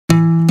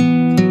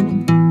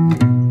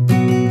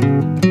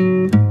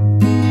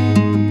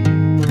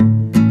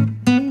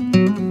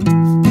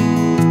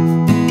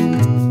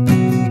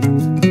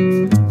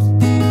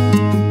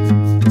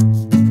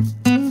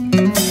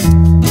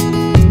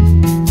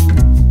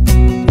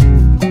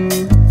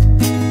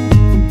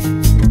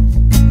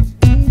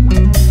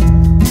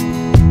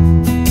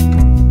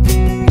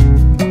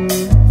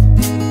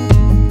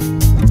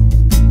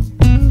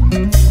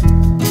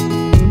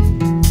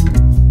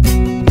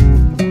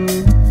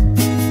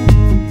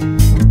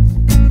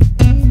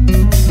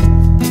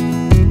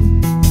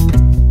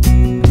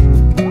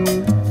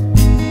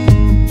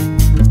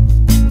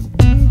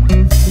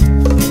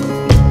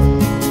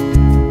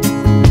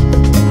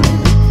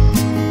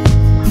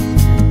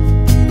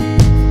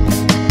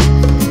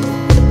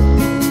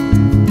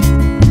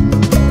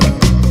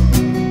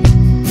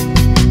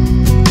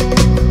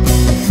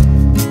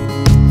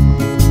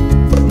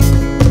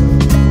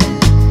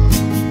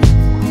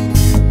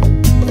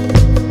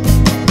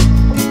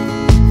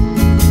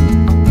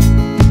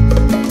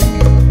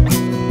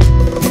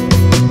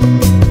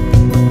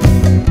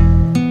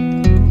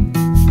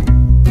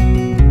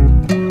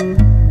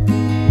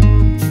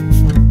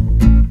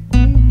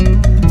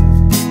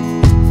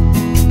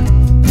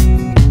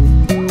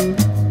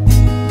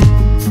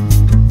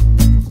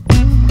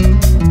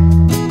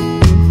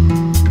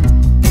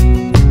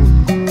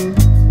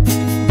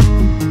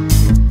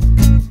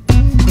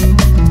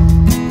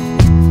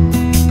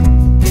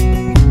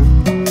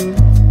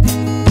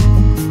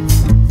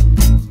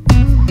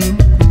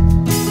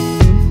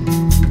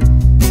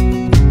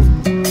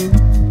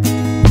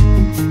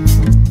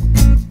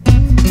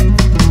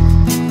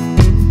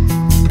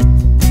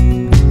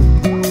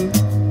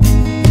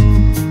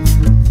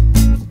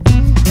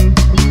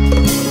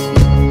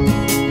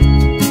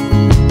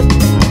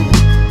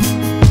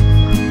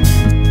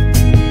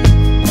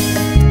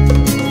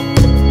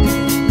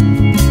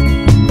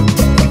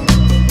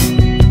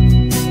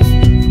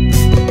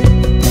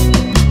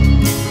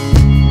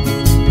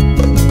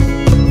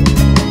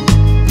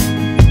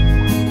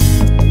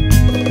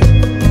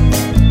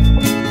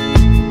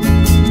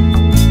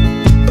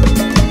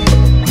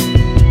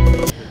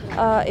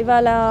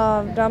ఇవాళ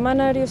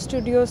Ramanaidu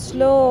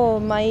స్టూడియోస్లో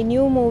my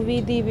new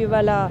మూవీది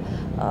ఇవాళ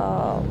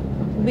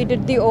we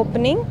did the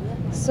opening.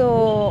 So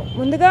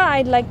ముందుగా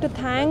I'd like to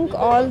thank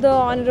all the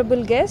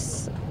honourable guests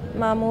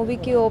మా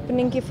మూవీకి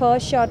ఓపెనింగ్కి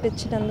ఫస్ట్ షాట్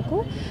ఇచ్చినందుకు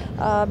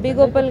బి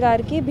గోపాల్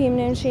గారికి,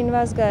 భీమనేని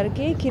శ్రీనివాస్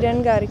గారికి,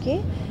 కిరణ్ గారికి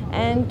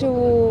and to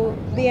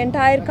the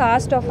entire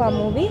cost of ఆ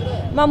మూవీ.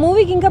 మా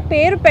మూవీకి ఇంకా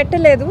పేరు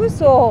పెట్టలేదు,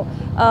 so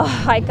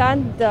I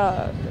can't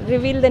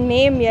reveal the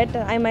name yet,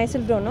 I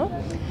myself don't know.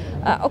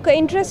 ఒక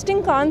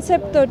ఇంట్రెస్టింగ్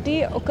కాన్సెప్ట్ తోటి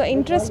ఒక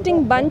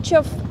ఇంట్రెస్టింగ్ బంచ్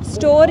ఆఫ్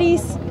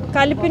స్టోరీస్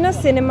కలిపిన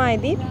సినిమా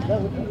ఇది.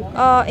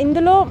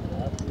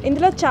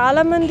 ఇందులో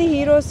చాలామంది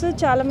హీరోస్,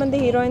 చాలామంది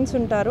హీరోయిన్స్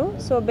ఉంటారు.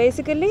 సో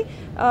బేసికలీ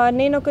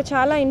నేను ఒక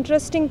చాలా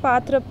ఇంట్రెస్టింగ్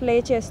పాత్ర ప్లే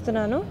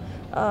చేస్తున్నాను.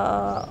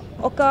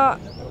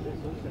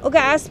 ఒక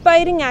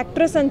ఆస్పైరింగ్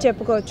యాక్ట్రెస్ అని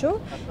చెప్పుకోవచ్చు.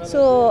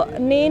 సో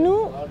నేను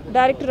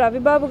డైరెక్టర్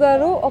రవిబాబు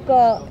గారు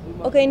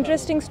ఒక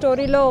ఇంట్రెస్టింగ్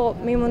స్టోరీలో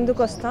మీ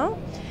ముందుకు వస్తాం.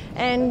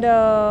 And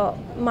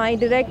my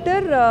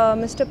director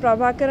mister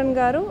Prabhakaran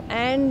గారు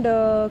అండ్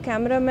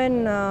కెమెరామెన్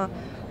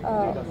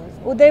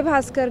ఉదయ్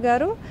భాస్కర్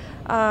గారు,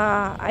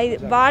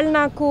 వాళ్ళు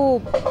నాకు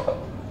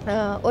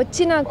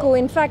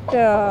ఇన్ఫ్యాక్ట్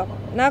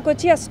నాకు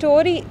వచ్చి ఆ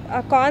స్టోరీ, ఆ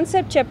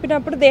కాన్సెప్ట్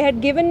చెప్పినప్పుడు they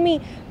had given me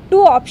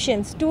 2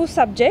 options, 2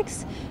 subjects.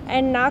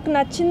 And నాకు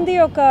నచ్చింది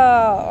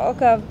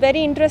ఒక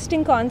వెరీ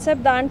ఇంట్రెస్టింగ్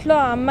కాన్సెప్ట్. దాంట్లో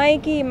ఆ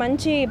అమ్మాయికి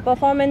మంచి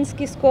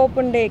పర్ఫార్మెన్స్కి స్కోప్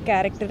ఉండే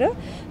character.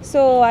 So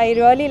I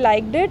really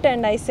liked it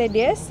and I said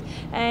yes.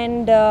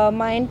 And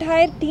మా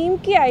ఎంటైర్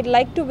టీమ్కి I'd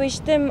like to wish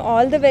them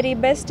all the very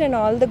best and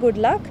all the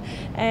good luck.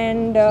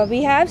 And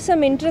we have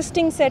some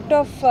interesting set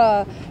of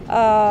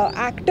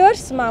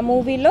actors మా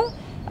మూవీలో.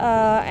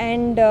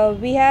 And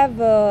we have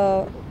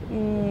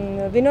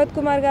Vinod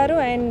Kumar గారు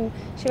and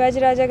Shivaji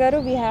రాజా గారు.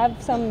 We have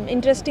some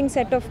interesting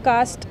set of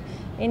cost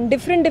in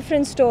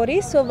different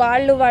stories. So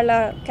వాళ్ళ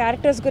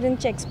characters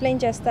గురించి explain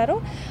చేస్తారు.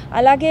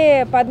 అలాగే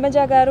పద్మజ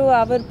గారు,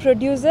 hour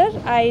producer,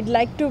 I'd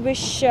like to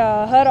wish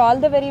her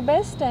all the very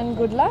best and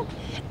good luck.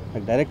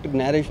 Director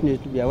narration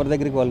చేసి ఎవరి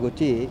దగ్గరికి వాళ్ళకి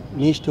వచ్చి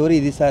మీ స్టోరీ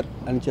ఇది సార్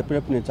అని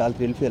చెప్పినప్పుడు నేను చాలా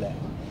థ్రిల్ ఫీల్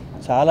అయ్యాను.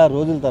 చాలా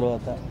రోజుల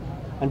తర్వాత,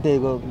 అంటే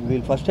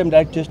వీళ్ళు ఫస్ట్ టైం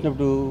డైరెక్ట్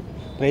చేసినప్పుడు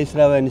ప్రైస్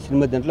రావు అనే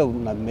సినిమా, దాంట్లో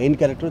నా మెయిన్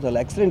క్యారెక్టర్ చాలా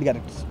ఎక్సలెంట్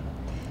క్యారెక్టర్స్.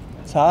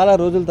 చాలా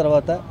రోజుల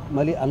తర్వాత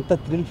మళ్ళీ అంత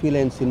థ్రిల్ ఫీల్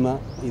అయిన సినిమా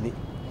ఇది.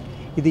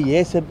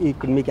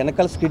 ఇక్కడ మీకు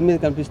వెనకాల స్క్రీన్ మీద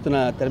కనిపిస్తున్న,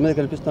 తెర మీద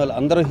కనిపిస్తున్న వాళ్ళు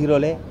అందరూ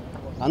హీరోలే,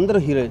 అందరూ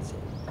హీరోయిన్స్.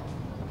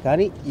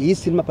 కానీ ఈ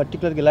సినిమా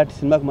పర్టికులర్గా ఇలాంటి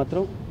సినిమాకి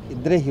మాత్రం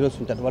ఇద్దరే హీరోస్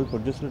ఉంటారు, వాళ్ళు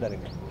ప్రొడ్యూసర్,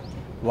 డైరెక్టర్.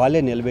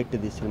 వాళ్ళే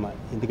నిలబెట్టేది ఈ సినిమా.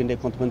 ఎందుకంటే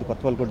కొంతమంది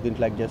కొత్త వాళ్ళు కూడా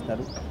దీంట్లో యాక్ట్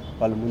చేస్తారు.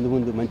 వాళ్ళు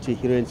ముందు మంచి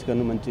హీరోయిన్స్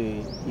గాను మంచి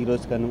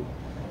హీరోస్ గాను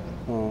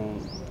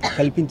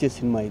కల్పించే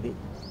సినిమా ఇది.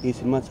 ఈ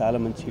సినిమా చాలా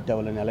మంచి హిట్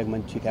అవ్వాలని, అలాగే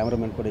మంచి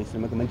కెమెరామెన్ కూడా ఈ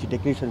సినిమాకి, మంచి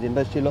టెక్నీషియన్స్,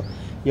 ఇండస్ట్రీలో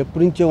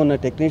ఎప్పటి నుంచో ఉన్న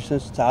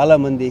టెక్నీషియన్స్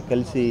చాలామంది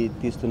కలిసి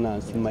తీస్తున్న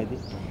సినిమా ఇది.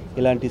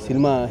 ఇలాంటి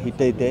సినిమా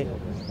హిట్ అయితే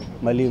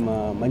మళ్ళీ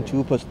మంచి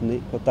ఊపు వస్తుంది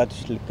కొత్త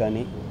ఆర్టిస్టులకు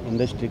కానీ,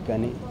 ఇండస్ట్రీకి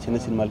కానీ, చిన్న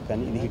సినిమాలకు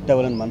కానీ. ఇది హిట్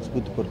అవ్వాలని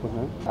మనస్ఫూర్తి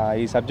కోరుకుంటున్నాను.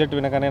 ఈ సబ్జెక్ట్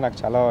వినగానే నాకు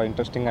చాలా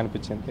ఇంట్రెస్టింగ్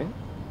అనిపించింది.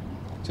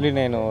 యాక్చువల్లీ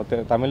నేను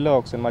తమిళ్లో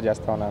ఒక సినిమా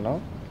చేస్తూ ఉన్నాను.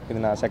 ఇది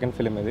నా సెకండ్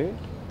ఫిలిం. ఇది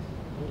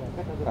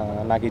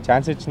నాకు ఈ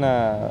ఛాన్స్ ఇచ్చిన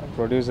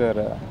ప్రొడ్యూసర్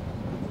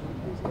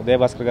ఉదయ్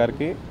భాస్కర్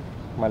గారికి,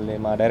 మళ్ళీ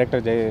మా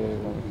డైరెక్టర్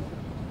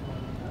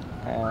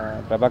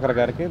ప్రభాకర్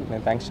గారికి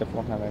నేను థ్యాంక్స్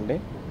చెప్పుకుంటున్నానండి.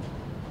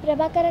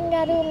 ప్రభాకరన్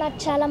గారు నాకు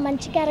చాలా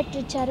మంచి క్యారెక్టర్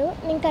ఇచ్చారు.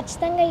 నేను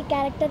ఖచ్చితంగా ఈ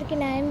క్యారెక్టర్కి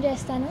న్యాయం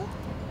చేస్తాను.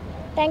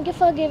 Thank you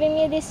for giving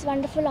me this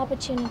wonderful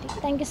opportunity.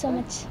 Thank you so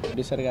much.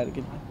 Producer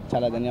గారికి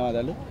చాలా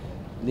ధన్యవాదాలు.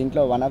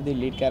 దీంట్లో one of the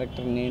lead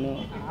character నేను,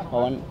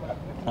 పవన్,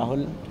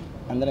 రాహుల్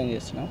అందరం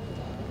చేస్తున్నాం.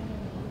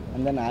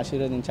 అందరిని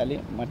ఆశీర్వదించాలి,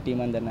 మా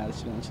టీం అందరిని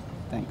ఆశీర్వదించాలి.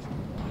 థ్యాంక్స్.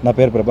 నా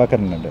పేరు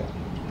ప్రభాకరన్ అండి.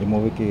 ఈ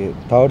మూవీకి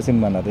 3rd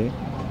సినిమా నాది.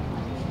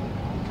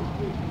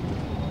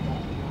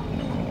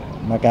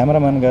 మా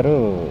కెమెరామ్యాన్ గారు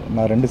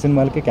నా 2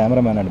 సినిమాలకి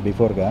కెమెరామ్యాన్ అండి.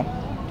 బిఫోర్గా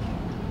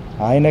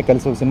ఆయనే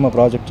కలిసి ఒక సినిమా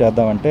ప్రాజెక్ట్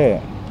చేద్దామంటే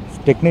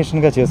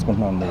టెక్నీషియన్గా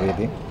చేసుకుంటున్నాను మూవీ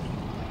ఇది.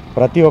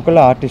 ప్రతి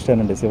ఒక్కళ్ళు ఆర్టిస్ట్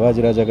అనండి.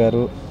 శివాజీ రాజా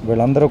గారు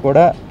వీళ్ళందరూ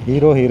కూడా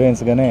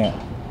హీరోయిన్స్గానే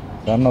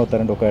రన్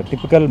అవుతారండి. ఒక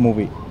టిపికల్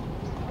మూవీ.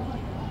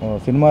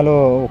 సినిమాలో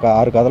ఒక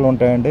 6 కథలు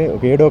ఉంటాయండి.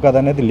 ఒక 7వ కథ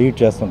అనేది లీడ్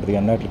చేస్తుంటుంది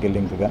అన్నిటికి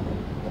లింక్గా.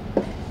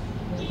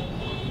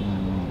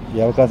 ఈ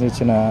అవకాశం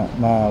ఇచ్చిన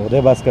మా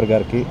ఉదయ్ భాస్కర్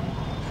గారికి,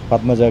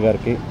 పద్మజ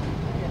గారికి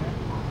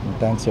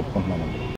థ్యాంక్స్ చెప్పుకుంటున్నానండి.